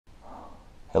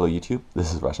Hello YouTube,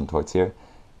 this is Russian Torts here,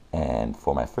 and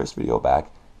for my first video back,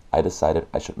 I decided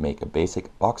I should make a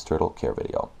basic box turtle care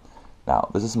video. Now,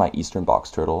 this is my eastern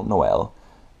box turtle, Noelle,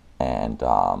 and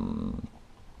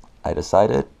I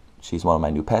decided she's one of my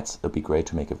new pets. It'd be great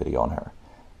to make a video on her.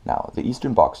 Now, the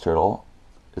eastern box turtle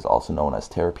is also known as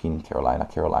Terrapene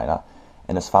carolina,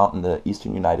 and is found in the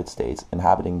eastern United States,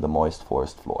 inhabiting the moist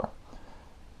forest floor.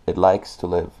 It likes to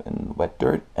live in wet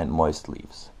dirt and moist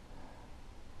leaves.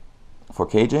 For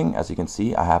caging, as you can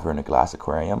see, I have her in a glass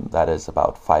aquarium that is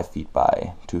about 5 feet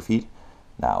by 2 feet.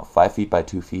 Now, 5 feet by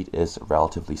 2 feet is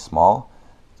relatively small.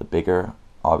 The bigger,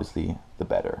 obviously, the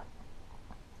better.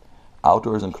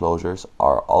 Outdoors enclosures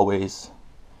are always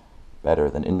better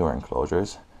than indoor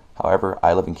enclosures. However,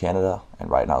 I live in Canada, and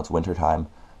right now it's winter time,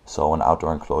 so an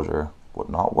outdoor enclosure would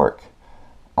not work.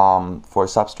 For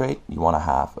substrate, you want to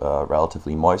have a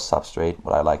relatively moist substrate.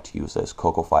 What I like to use is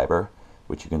cocoa fiber,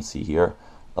 which you can see here,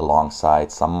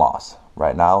 alongside some moss.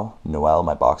 Right now, Noelle,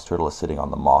 my box turtle, is sitting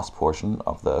on the moss portion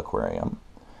of the aquarium.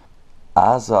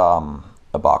 As a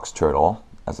box turtle,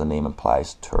 as the name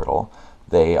implies, turtle,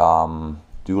 they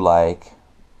do like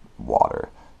water.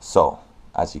 So,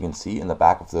 as you can see in the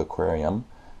back of the aquarium,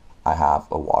 I have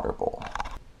a water bowl.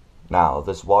 Now,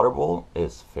 this water bowl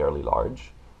is fairly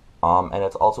large, and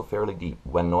it's also fairly deep.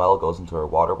 When Noelle goes into her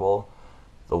water bowl,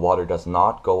 the water does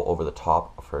not go over the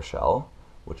top of her shell,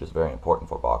 which is very important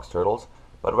for box turtles,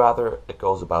 but rather it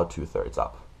goes about 2/3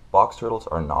 up. Box turtles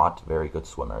are not very good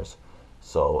swimmers,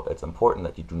 so it's important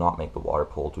that you do not make the water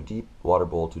bowl too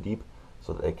deep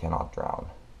so that they cannot drown.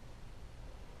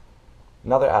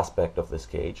 Another aspect of this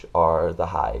cage are the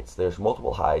hides. There's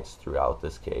multiple hides throughout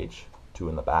this cage, 2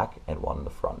 in the back and 1 in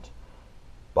the front.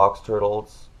 Box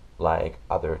turtles, like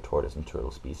other tortoise and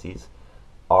turtle species,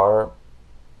 are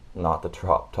not the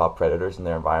top predators in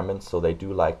their environment, so they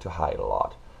do like to hide a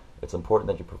lot. It's important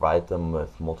that you provide them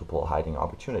with multiple hiding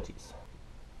opportunities.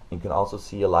 You can also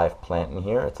see a live plant in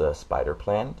here. It's a spider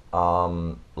plant.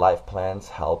 Live plants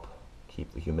help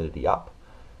keep the humidity up,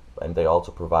 and they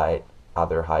also provide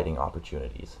other hiding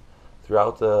opportunities.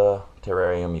 Throughout the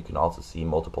terrarium, you can also see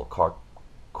multiple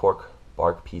cork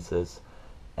bark pieces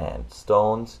and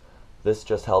stones. This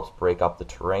just helps break up the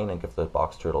terrain and give the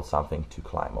box turtle something to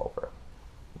climb over.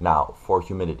 Now, for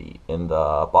humidity, in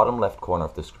the bottom left corner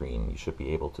of the screen, you should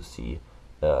be able to see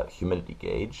a humidity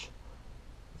gauge.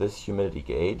 This humidity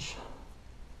gauge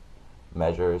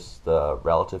measures the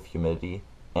relative humidity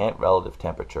and relative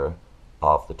temperature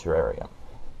of the terrarium.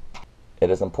 It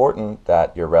is important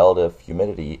that your relative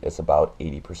humidity is about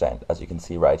 80%. As you can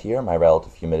see right here, my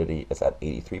relative humidity is at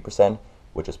 83%,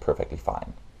 which is perfectly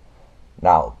fine.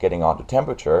 Now, getting on to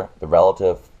temperature, the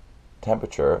relative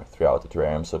temperature throughout the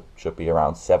terrarium should be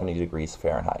around 70 degrees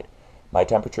Fahrenheit. My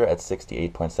temperature at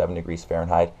 68.7 degrees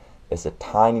Fahrenheit is a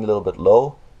tiny little bit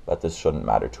low, but this shouldn't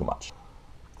matter too much.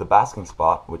 The basking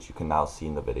spot, which you can now see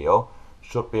in the video,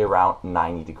 should be around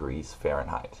 90 degrees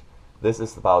Fahrenheit. This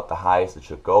is about the highest it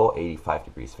should go. 85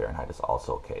 degrees Fahrenheit is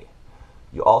also okay.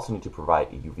 You also need to provide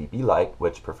a UVB light,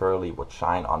 which preferably would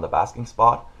shine on the basking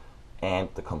spot and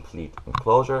the complete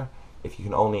enclosure. If you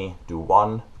can only do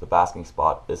one, the basking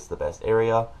spot is the best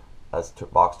area, as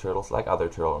box turtles, like other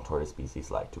turtle and tortoise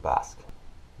species, like to bask.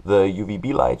 The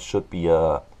UVB light should be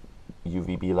a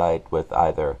UVB light with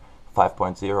either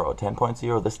 5.0 or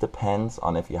 10.0. This depends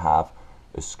on if you have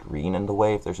a screen in the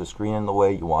way. If there's a screen in the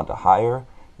way, you want a higher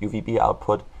UVB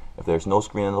output. If there's no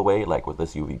screen in the way, like with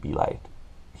this UVB light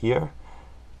here,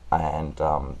 and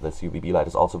this UVB light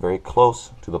is also very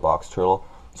close to the box turtle,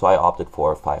 so I opted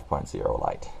for a 5.0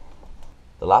 light.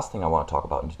 The last thing I want to talk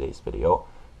about in today's video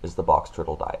is the box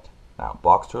turtle diet. Now,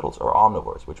 box turtles are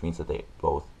omnivores, which means that they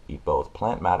eat both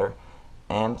plant matter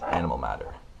and animal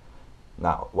matter.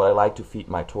 Now, what I like to feed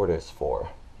my tortoise for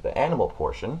the animal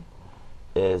portion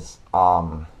is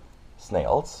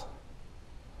snails.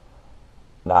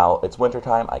 Now, it's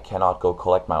wintertime. I cannot go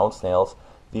collect my own snails.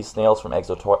 These snails from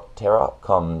Exoterra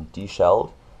come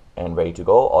deshelled and ready to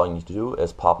go. All you need to do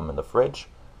is pop them in the fridge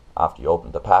after you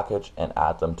open the package and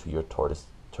add them to your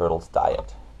turtle's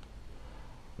diet.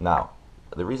 Now,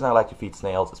 the reason I like to feed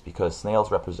snails is because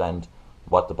snails represent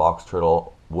what the box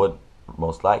turtle would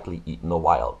most likely eat in the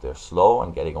wild. They're slow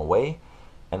and getting away,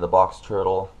 and the box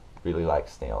turtle really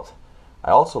likes snails.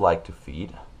 I also like to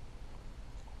feed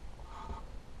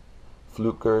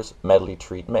Fluker's Medley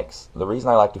Treat Mix. The reason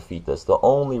I like to feed this, the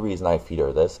only reason I feed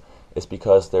her this, is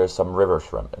because there's some river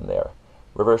shrimp in there.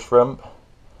 River shrimp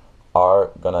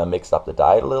are gonna mix up the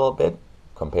diet a little bit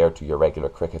compared to your regular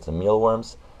crickets and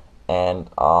mealworms, and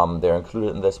they're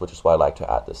included in this, which is why I like to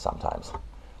add this sometimes.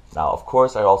 Now, of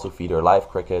course, I also feed her live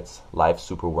crickets, live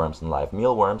superworms, and live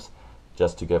mealworms,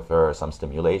 just to give her some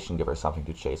stimulation, give her something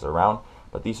to chase around.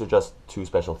 But these are just two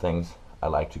special things I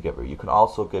like to give her. You can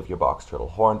also give your box turtle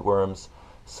horned worms,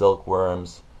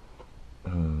 silkworms,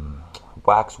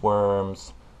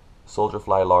 waxworms, soldier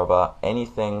fly larvae,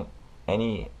 anything,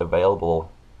 any available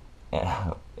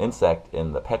insect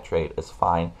in the pet trade is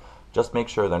fine. Just make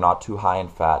sure they're not too high in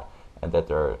fat and that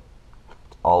they're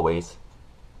always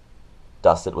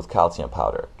dusted with calcium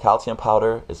powder. Calcium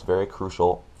powder is very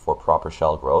crucial for proper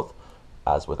shell growth,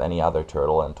 as with any other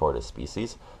turtle and tortoise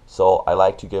species. So I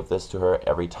like to give this to her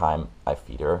every time I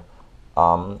feed her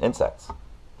insects.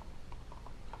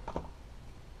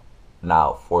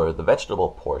 Now for the vegetable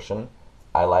portion,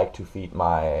 I like to feed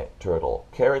my turtle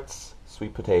carrots,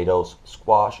 sweet potatoes,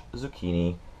 squash,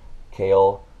 zucchini,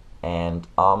 kale, and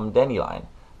dandelion.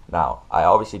 Now, I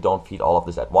obviously don't feed all of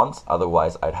this at once,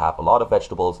 otherwise I'd have a lot of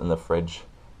vegetables in the fridge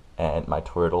and my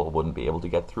turtle wouldn't be able to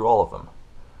get through all of them.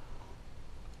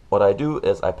 What I do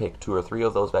is I pick 2 or 3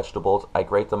 of those vegetables, I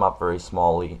grate them up very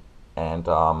smallly, and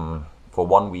for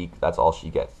 1 week that's all she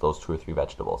gets, those 2 or 3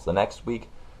 vegetables. The next week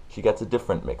she gets a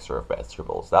different mixture of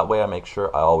vegetables. That way I make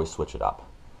sure I always switch it up.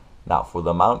 Now for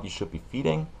the amount you should be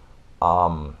feeding,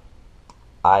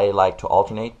 I like to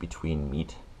alternate between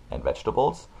meat and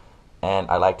vegetables, and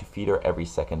I like to feed her every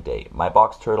second day. My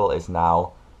box turtle is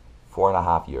now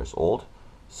 4.5 years old,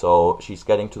 so she's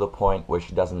getting to the point where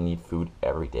she doesn't need food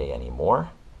every day anymore.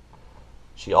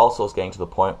 She also is getting to the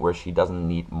point where she doesn't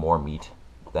need more meat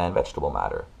than vegetable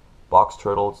matter. Box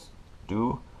turtles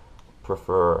do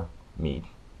prefer meat.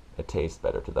 It tastes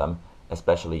better to them,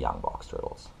 especially young box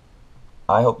turtles.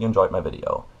 I hope you enjoyed my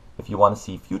video. If you want to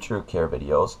see future care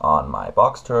videos on my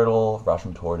box turtle,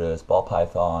 Russian tortoise, ball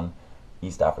python,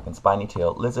 East African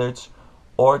spiny-tailed lizards,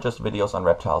 or just videos on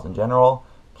reptiles in general,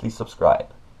 please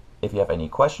subscribe. If you have any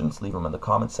questions, leave them in the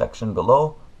comment section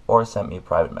below or send me a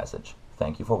private message.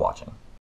 Thank you for watching.